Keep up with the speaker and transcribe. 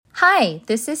Hi,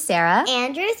 this is Sarah.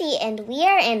 And Ruthie, and we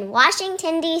are in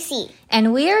Washington, D.C.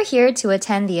 And we are here to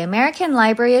attend the American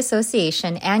Library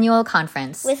Association annual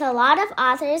conference. With a lot of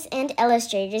authors and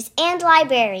illustrators and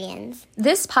librarians.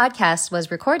 This podcast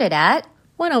was recorded at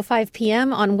 1:05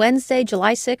 p.m. on Wednesday,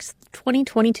 July 6th,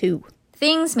 2022.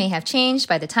 Things may have changed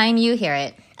by the time you hear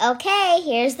it. Okay,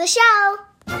 here's the show.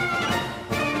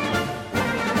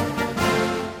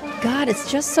 God,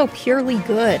 it's just so purely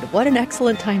good. What an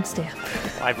excellent timestamp.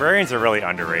 Librarians are really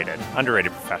underrated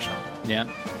profession. Yeah.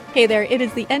 Hey there, it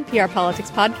is the NPR Politics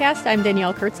Podcast. I'm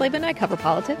Danielle Kurtzleben. I cover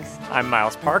politics. I'm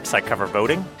Miles Parks. I cover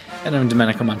voting. And I'm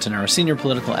Domenico Montanaro, senior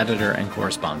political editor and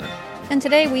correspondent. And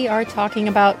today we are talking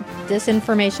about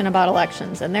disinformation about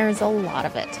elections, and there's a lot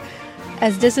of it.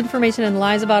 As disinformation and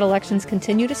lies about elections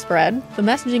continue to spread, the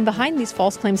messaging behind these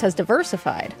false claims has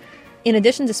diversified. In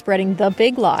addition to spreading the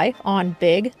big lie on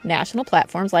big national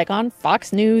platforms like on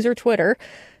Fox News or Twitter,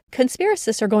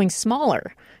 conspiracists are going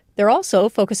smaller. They're also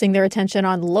focusing their attention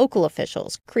on local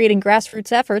officials, creating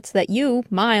grassroots efforts that you,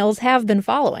 Miles, have been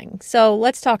following. So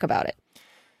let's talk about it.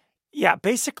 Yeah,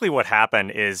 basically what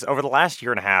happened is over the last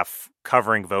year and a half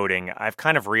covering voting, I've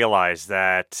kind of realized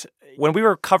that when we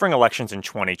were covering elections in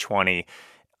 2020,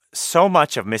 so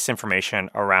much of misinformation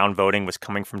around voting was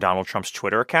coming from Donald Trump's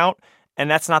Twitter account. And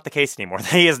that's not the case anymore.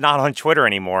 He is not on Twitter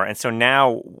anymore. And so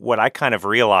now what I kind of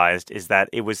realized is that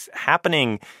it was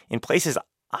happening in places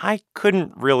I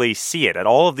couldn't really see it. At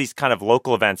all of these kind of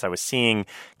local events, I was seeing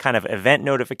kind of event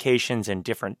notifications in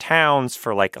different towns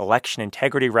for like election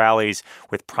integrity rallies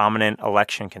with prominent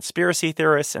election conspiracy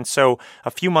theorists. And so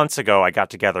a few months ago, I got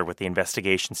together with the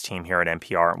investigations team here at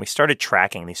NPR, and we started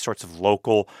tracking these sorts of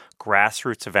local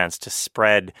grassroots events to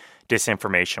spread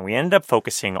disinformation. We ended up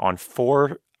focusing on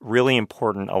four really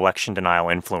important election denial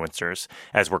influencers,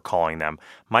 as we're calling them.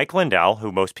 Mike Lindell,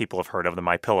 who most people have heard of, the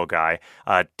MyPillow guy,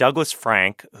 Douglas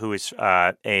Frank, who is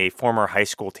a former high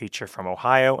school teacher from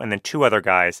Ohio, and then two other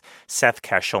guys, Seth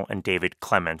Keshel and David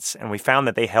Clements. And we found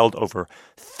that they held over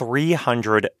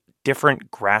 300 different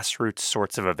grassroots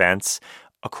sorts of events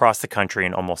across the country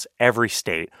in almost every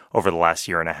state over the last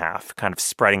year and a half, kind of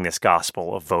spreading this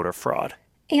gospel of voter fraud.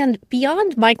 And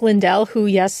beyond Mike Lindell, who,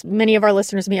 yes, many of our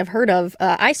listeners may have heard of,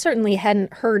 I certainly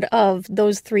hadn't heard of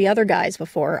those three other guys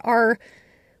before.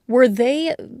 Were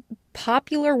they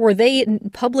popular? Were they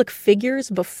public figures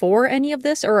before any of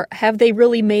this? Or have they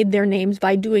really made their names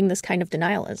by doing this kind of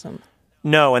denialism?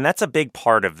 No, and that's a big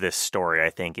part of this story, I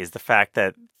think, is the fact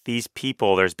that these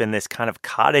people, there's been this kind of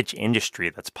cottage industry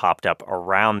that's popped up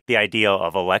around the idea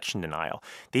of election denial.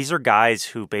 These are guys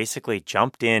who basically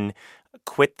jumped in,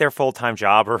 quit their full-time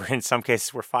job, or in some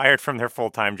cases were fired from their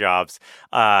full-time jobs,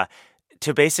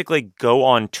 to basically go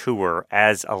on tour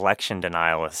as election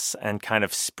denialists and kind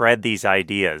of spread these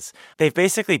ideas. They've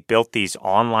basically built these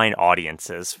online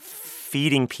audiences,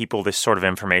 feeding people this sort of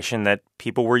information that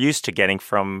people were used to getting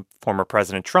from former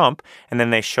President Trump, and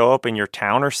then they show up in your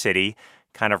town or city,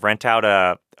 kind of rent out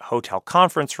a hotel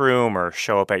conference room or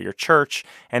show up at your church,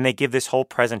 and they give this whole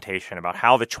presentation about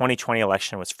how the 2020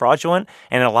 election was fraudulent,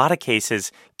 and in a lot of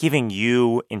cases, giving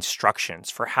you instructions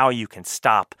for how you can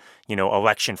stop,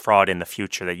 election fraud in the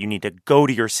future, that you need to go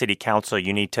to your city council,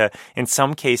 you need to, in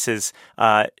some cases,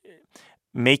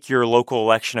 make your local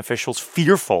election officials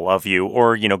fearful of you,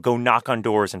 or, go knock on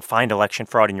doors and find election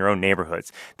fraud in your own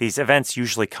neighborhoods. These events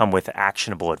usually come with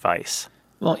actionable advice.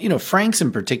 Well, Frank's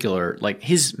in particular, like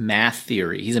his math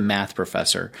theory, he's a math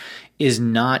professor, is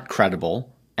not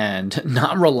credible and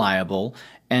not reliable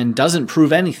and doesn't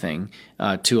prove anything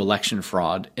to election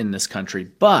fraud in this country.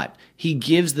 But he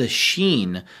gives the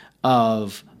sheen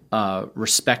of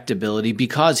respectability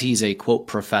because he's a, quote,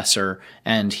 professor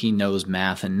and he knows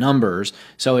math and numbers.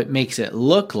 So it makes it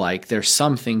look like there's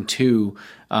something to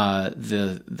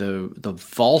the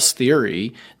false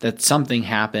theory that something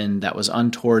happened that was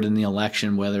untoward in the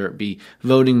election, whether it be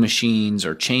voting machines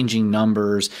or changing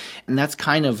numbers. And that's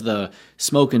kind of the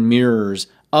smoke and mirrors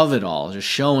of it all, just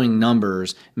showing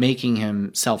numbers, making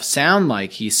himself sound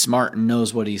like he's smart and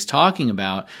knows what he's talking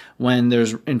about, when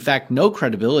there's, in fact, no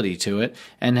credibility to it.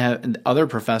 And other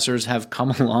professors have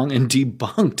come along and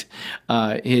debunked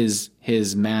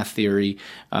his math theory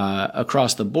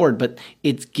across the board. But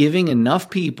it's giving enough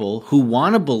people who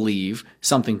want to believe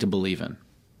something to believe in.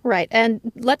 Right. And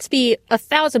let's be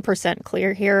 1,000%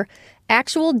 clear here.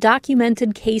 Actual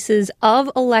documented cases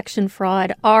of election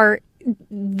fraud are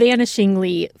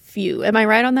vanishingly few. Am I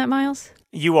right on that, Miles?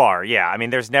 You are, yeah. I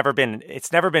mean, it's never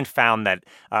been found that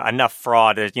enough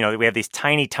fraud. We have these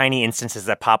tiny, tiny instances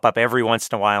that pop up every once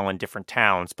in a while in different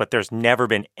towns, but there's never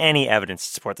been any evidence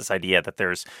to support this idea that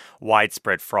there's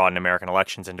widespread fraud in American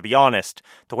elections. And to be honest,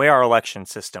 the way our election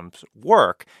systems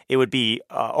work, it would be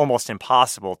almost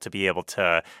impossible to be able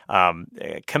to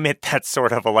commit that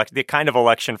sort of the kind of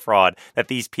election fraud that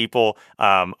these people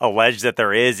allege that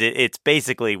there is. It's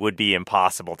basically would be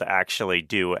impossible to actually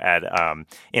do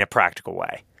in a practical way.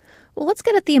 Well, let's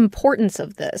get at the importance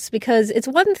of this, because it's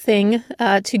one thing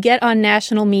to get on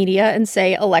national media and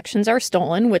say elections are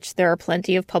stolen, which there are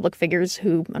plenty of public figures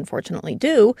who unfortunately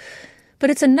do.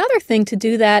 But it's another thing to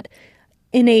do that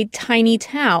in a tiny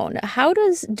town. How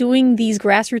does doing these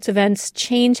grassroots events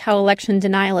change how election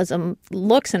denialism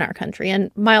looks in our country? And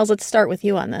Miles, let's start with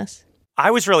you on this. I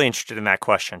was really interested in that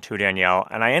question too, Danielle,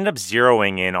 and I ended up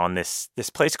zeroing in on this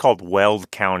place called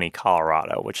Weld County,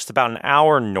 Colorado, which is about an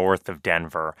hour north of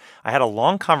Denver. I had a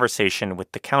long conversation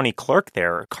with the county clerk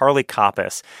there, Carly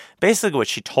Coppice. Basically what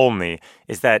she told me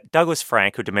is that Douglas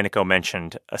Frank, who Domenico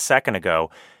mentioned a second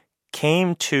ago,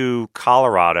 came to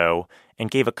Colorado and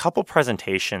gave a couple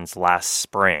presentations last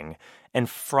spring. And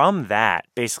from that,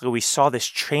 basically, we saw this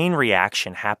chain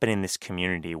reaction happen in this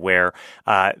community where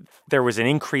there was an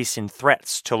increase in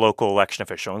threats to local election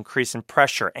officials, increase in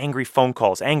pressure, angry phone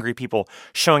calls, angry people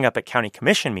showing up at county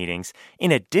commission meetings.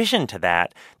 In addition to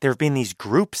that, there have been these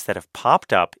groups that have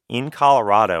popped up in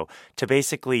Colorado to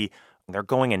basically they're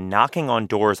going and knocking on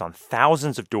doors, on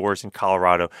thousands of doors in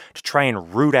Colorado to try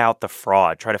and root out the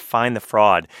fraud, try to find the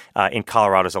fraud in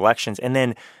Colorado's elections, and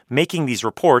then making these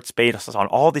reports based on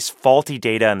all this faulty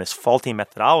data and this faulty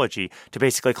methodology to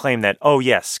basically claim that, oh,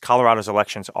 yes, Colorado's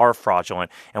elections are fraudulent,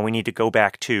 and we need to go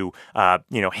back to,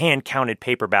 hand-counted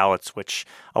paper ballots, which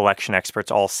election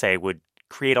experts all say would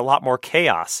create a lot more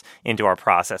chaos into our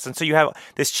process. And so you have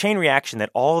this chain reaction that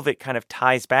all of it kind of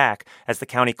ties back, as the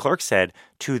county clerk said,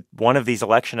 to one of these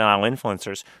election denial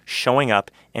influencers showing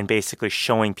up and basically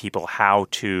showing people how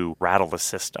to rattle the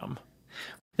system.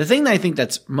 The thing that I think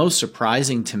that's most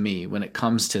surprising to me when it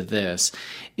comes to this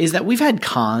is that we've had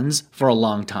cons for a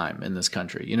long time in this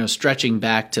country, stretching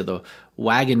back to the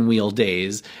wagon wheel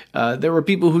days. There were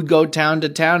people who'd go town to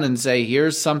town and say,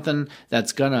 here's something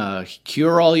that's going to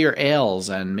cure all your ails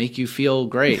and make you feel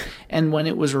great. And when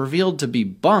it was revealed to be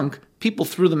bunk, people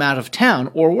threw them out of town,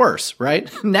 or worse, right?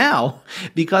 Now,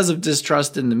 because of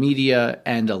distrust in the media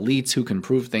and elites who can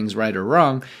prove things right or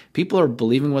wrong, people are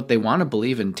believing what they want to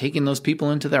believe and taking those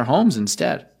people into their homes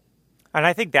instead. And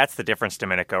I think that's the difference,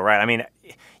 Domenico, right? I mean,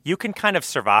 you can kind of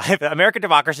survive. American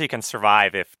democracy can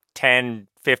survive if 10,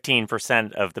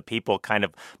 15% of the people kind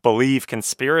of believe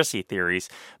conspiracy theories.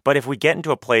 But if we get into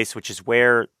a place which is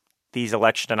where these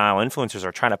election denial influencers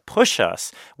are trying to push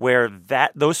us, where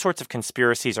those sorts of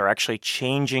conspiracies are actually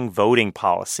changing voting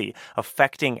policy,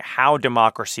 affecting how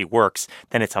democracy works,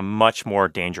 then it's a much more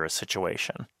dangerous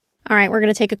situation. All right, we're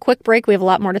going to take a quick break. We have a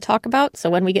lot more to talk about. So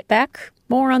when we get back,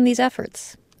 more on these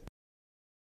efforts.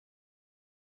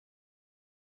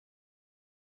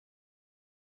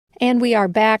 And we are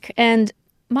back. And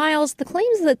Miles, the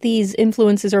claims that these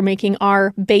influences are making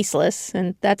are baseless,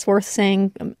 and that's worth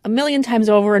saying a million times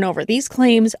over and over. These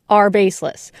claims are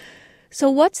baseless. So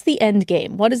what's the end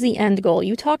game? What is the end goal?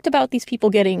 You talked about these people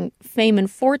getting fame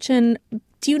and fortune.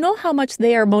 Do you know how much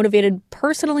they are motivated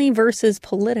personally versus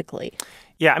politically?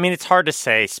 Yeah, I mean, it's hard to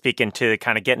say, speaking to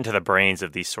kind of get into the brains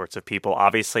of these sorts of people.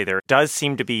 Obviously, there does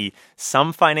seem to be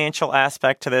some financial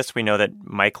aspect to this. We know that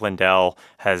Mike Lindell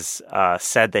has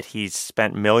said that he's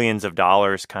spent millions of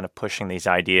dollars kind of pushing these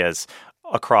ideas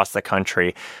across the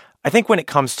country. I think when it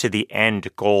comes to the end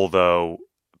goal, though,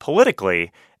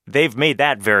 politically, they've made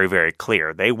that very, very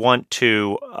clear. They want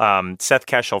to, Seth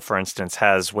Keshel, for instance,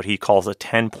 has what he calls a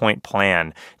 10-point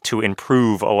plan to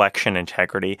improve election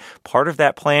integrity. Part of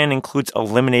that plan includes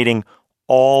eliminating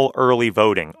all early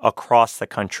voting across the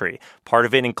country. Part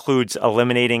of it includes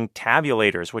eliminating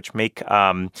tabulators, which make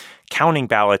counting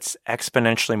ballots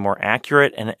exponentially more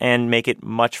accurate and make it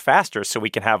much faster so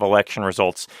we can have election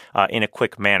results in a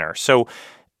quick manner. So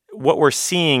what we're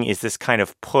seeing is this kind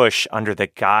of push under the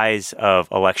guise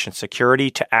of election security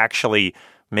to actually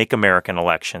make American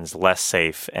elections less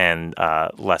safe and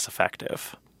less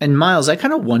effective. And Miles, I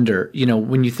kind of wonder,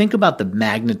 when you think about the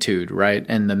magnitude, right,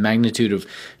 and the magnitude of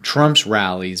Trump's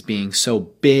rallies being so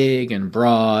big and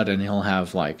broad, and he'll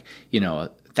have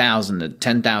 1,000 to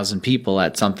 10,000 people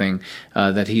at something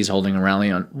that he's holding a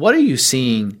rally on. What are you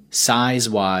seeing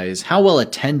size-wise? How well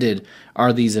attended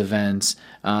are these events?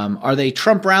 Are they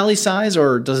Trump rally size,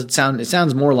 or does it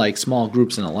sounds more like small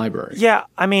groups in a library? Yeah,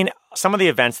 I mean, some of the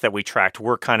events that we tracked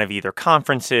were kind of either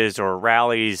conferences or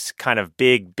rallies, kind of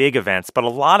big events, but a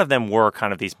lot of them were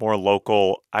kind of these more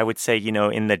local, I would say,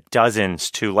 in the dozens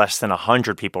to less than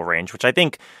 100 people range, which I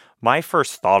think my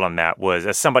first thought on that was,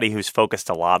 as somebody who's focused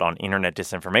a lot on internet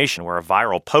disinformation, where a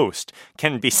viral post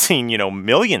can be seen,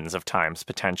 millions of times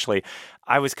potentially,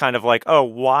 I was kind of like, oh,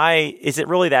 why is it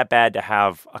really that bad to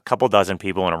have a couple dozen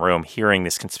people in a room hearing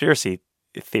this conspiracy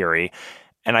theory?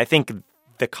 And I think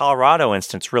the Colorado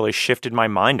instance really shifted my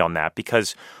mind on that,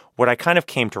 because what I kind of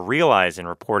came to realize in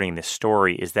reporting this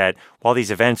story is that while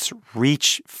these events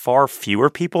reach far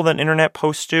fewer people than internet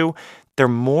posts do, they're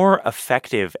more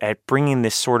effective at bringing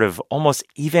this sort of almost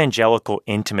evangelical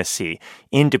intimacy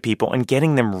into people and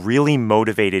getting them really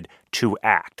motivated to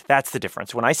act. That's the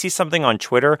difference. When I see something on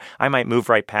Twitter, I might move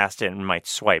right past it and might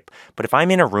swipe. But if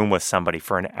I'm in a room with somebody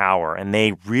for an hour and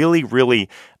they really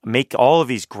make all of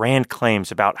these grand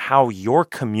claims about how your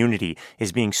community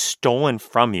is being stolen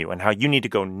from you and how you need to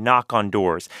go knock on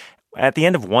doors. At the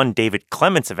end of one David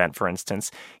Clements event, for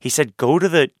instance, he said, go to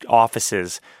the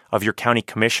offices of your county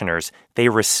commissioners. They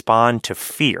respond to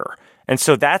fear. And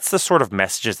so that's the sort of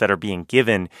messages that are being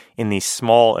given in these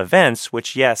small events,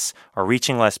 which, yes, are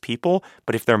reaching less people.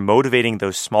 But if they're motivating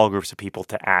those small groups of people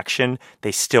to action,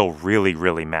 they still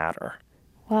really matter.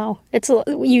 Wow.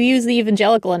 You use the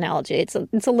evangelical analogy. It's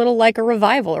a little like a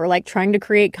revival, or like trying to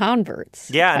create converts.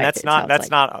 Yeah, and that's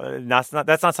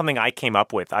not something I came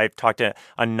up with. I've talked to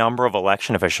a number of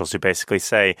election officials who basically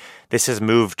say this has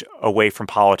moved away from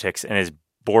politics and is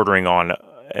bordering on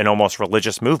an almost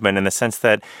religious movement, in the sense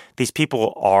that these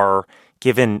people are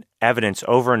given evidence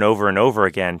over and over and over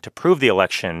again to prove the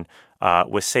election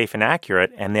was safe and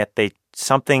accurate, and that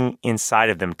something inside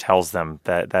of them tells them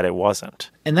that it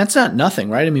wasn't. And that's not nothing,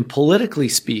 right? I mean, politically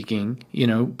speaking,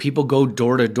 people go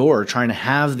door to door trying to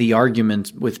have the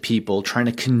argument with people, trying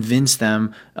to convince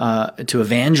them to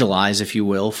evangelize, if you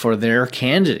will, for their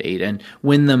candidate and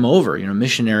win them over.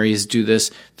 Missionaries do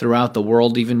this throughout the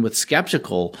world, even with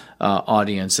skeptical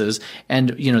audiences. And,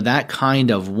 that kind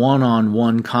of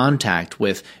one-on-one contact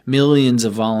with millions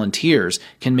of volunteers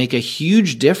can make a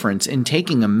huge difference in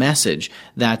taking a message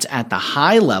that's at the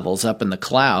high levels up in the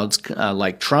clouds,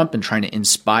 like Trump, and trying to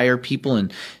inspire people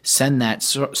and send that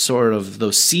sort of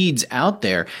those seeds out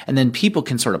there. And then people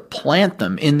can sort of plant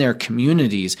them in their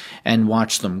communities and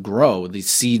watch them grow, these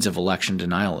seeds of election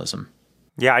denialism.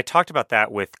 Yeah, I talked about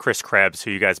that with Chris Krebs,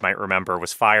 who you guys might remember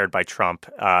was fired by Trump.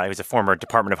 He was a former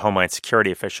Department of Homeland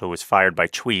Security official who was fired by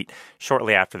tweet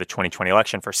shortly after the 2020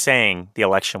 election for saying the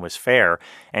election was fair.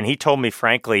 And he told me,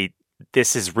 frankly,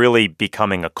 this is really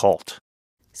becoming a cult.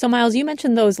 So, Miles, you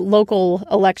mentioned those local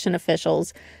election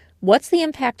officials. What's the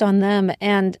impact on them,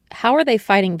 and how are they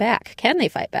fighting back? Can they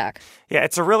fight back? Yeah,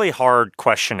 it's a really hard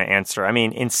question to answer. I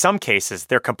mean, in some cases,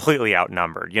 they're completely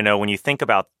outnumbered. When you think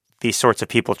about these sorts of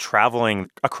people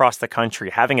traveling across the country,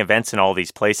 having events in all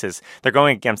these places, they're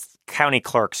going against county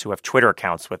clerks who have Twitter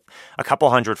accounts with a couple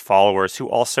hundred followers who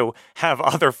also have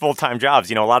other full-time jobs.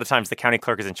 A lot of times the county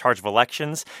clerk is in charge of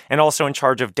elections and also in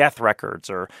charge of death records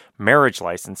or marriage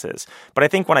licenses. But I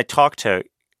think when I talk to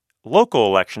local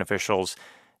election officials,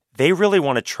 they really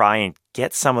want to try and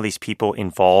get some of these people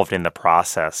involved in the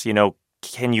process.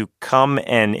 Can you come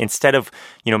and instead of,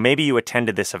 maybe you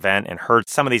attended this event and heard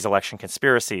some of these election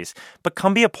conspiracies, but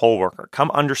come be a poll worker,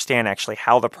 come understand actually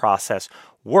how the process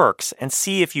works and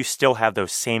see if you still have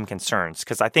those same concerns.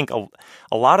 Because I think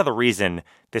a lot of the reason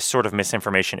this sort of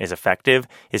misinformation is effective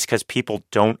is because people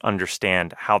don't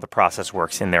understand how the process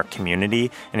works in their community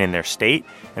and in their state.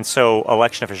 And so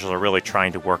election officials are really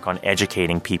trying to work on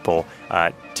educating people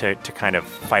to kind of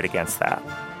fight against that.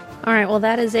 All right, well,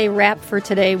 that is a wrap for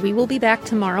today. We will be back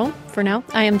tomorrow. For now,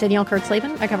 I am Danielle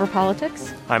Kurtzleben. I cover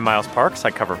politics. I'm Miles Parks. I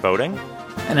cover voting.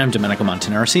 And I'm Domenico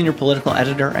Montanaro, senior political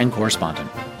editor and correspondent.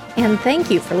 And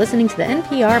thank you for listening to the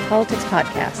NPR Politics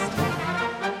Podcast.